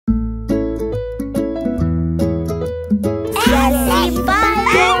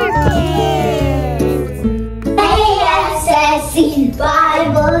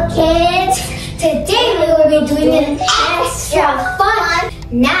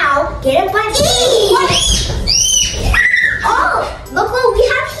Now, get a bunch. Oh, look what we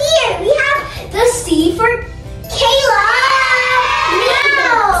have here. We have the C for Caleb.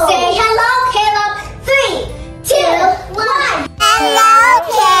 Now, say hello, Caleb. 3, 2, 1. Hello,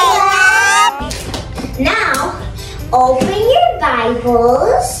 Caleb. Now, open your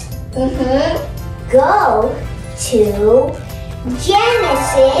Bibles. Go to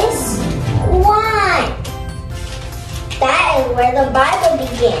Genesis 1. That is where the Bible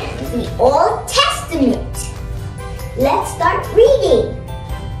began, the Old Testament. Let's start reading.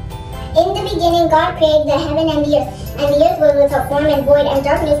 In the beginning, God created the heaven and the earth was without form and void, and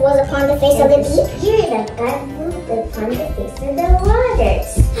darkness was upon the face of the deep. The Spirit of God moved upon the face of the waters.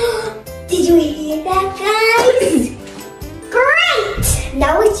 Did you hear that, guys? Great!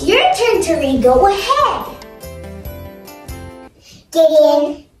 Now it's your turn to read. Go ahead.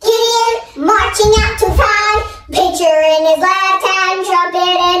 Gideon, marching out to fight, pitcher in his left hand,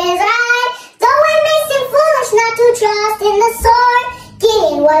 trumpet in his right. Though it may seem foolish not to trust in the sword,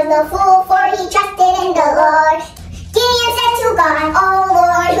 Gideon was no fool, for he trusted in the Lord. Gideon said to God, "Oh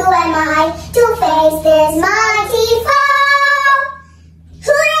Lord, who am I to face this mighty foe?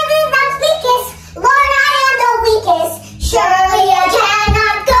 Who is thou speakest? Lord, I am the weakest. Surely I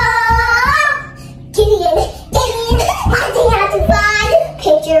cannot go." Gideon, marching out to fight,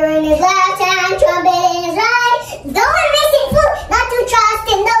 pitcher in his left hand, trumpet in his right. Though it may seem fool not to trust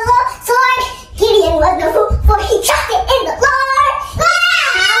in the Lord, Gideon was no fool, for he trusted in the Lord.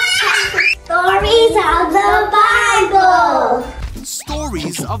 Stories of the Bible.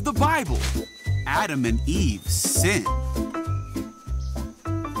 Stories of the Bible. Adam and Eve sin.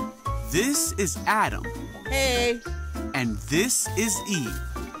 This is Adam. Hey. And this is Eve.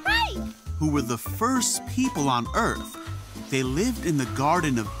 Hi. Who were the first people on earth. They lived in the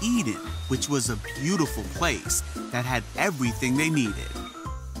Garden of Eden, which was a beautiful place that had everything they needed.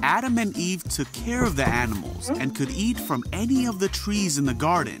 Adam and Eve took care of the animals and could eat from any of the trees in the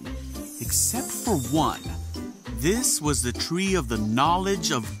garden, except for one. This was the tree of the knowledge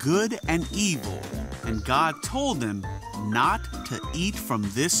of good and evil, and God told them not to eat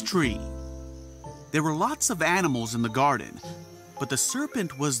from this tree. There were lots of animals in the garden, but the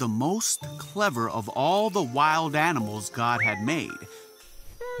serpent was the most clever of all the wild animals God had made.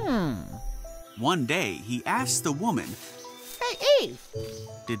 One day, he asked the woman, Hey, Eve.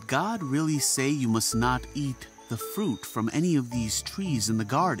 "Did God really say you must not eat the fruit from any of these trees in the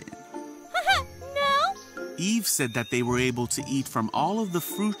garden?" No. Eve said that they were able to eat from all of the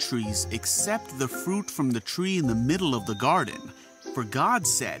fruit trees except the fruit from the tree in the middle of the garden. For God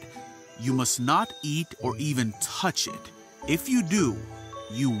said, "You must not eat or even touch it. If you do,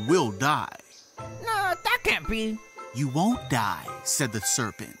 you will die." No, that can't be. "You won't die," said the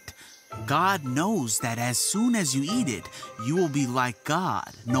serpent. "God knows that as soon as you eat it, you will be like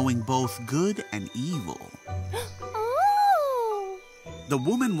God, knowing both good and evil." Oh. The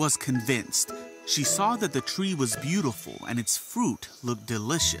woman was convinced. She saw that the tree was beautiful and its fruit looked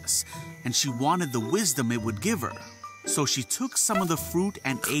delicious, and she wanted the wisdom it would give her. So she took some of the fruit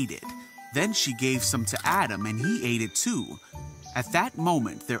and ate it. Then she gave some to Adam, and he ate it too. At that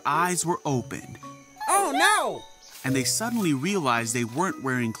moment, their eyes were opened. Oh, no. And they suddenly realized they weren't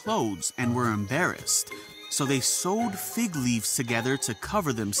wearing clothes and were embarrassed. So they sewed fig leaves together to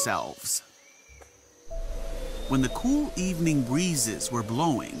cover themselves. When the cool evening breezes were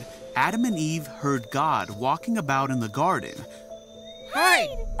blowing, Adam and Eve heard God walking about in the garden.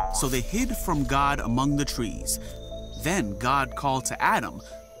 Hide. So they hid from God among the trees. Then God called to Adam,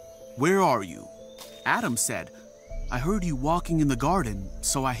 "Where are you?" Adam said, "I heard you walking in the garden,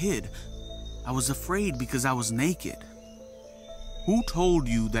 so I hid. I was afraid because I was naked." "Who told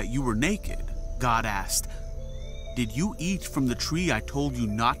you that you were naked?" God asked. "Did you eat from the tree I told you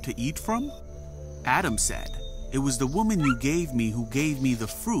not to eat from?" Adam said, "It was the woman you gave me who gave me the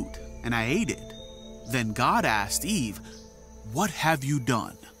fruit, and I ate it." Then God asked Eve, "What have you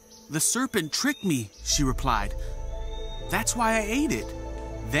done?" "The serpent tricked me," she replied. "That's why I ate it."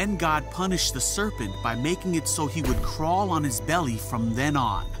 Then God punished the serpent by making it so he would crawl on his belly from then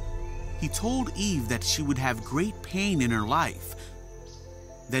on. He told Eve that she would have great pain in her life.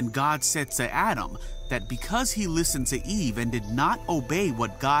 Then God said to Adam that because he listened to Eve and did not obey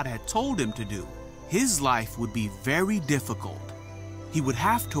what God had told him to do, his life would be very difficult. He would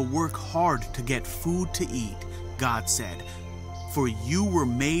have to work hard to get food to eat, God said, "For you were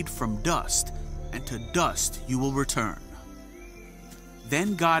made from dust, and to dust you will return."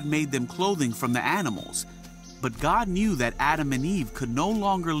 Then God made them clothing from the animals. But God knew that Adam and Eve could no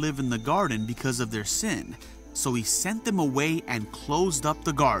longer live in the garden because of their sin, so he sent them away and closed up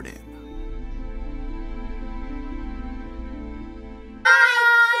the garden.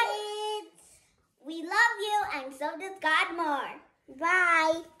 with God more.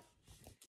 Bye.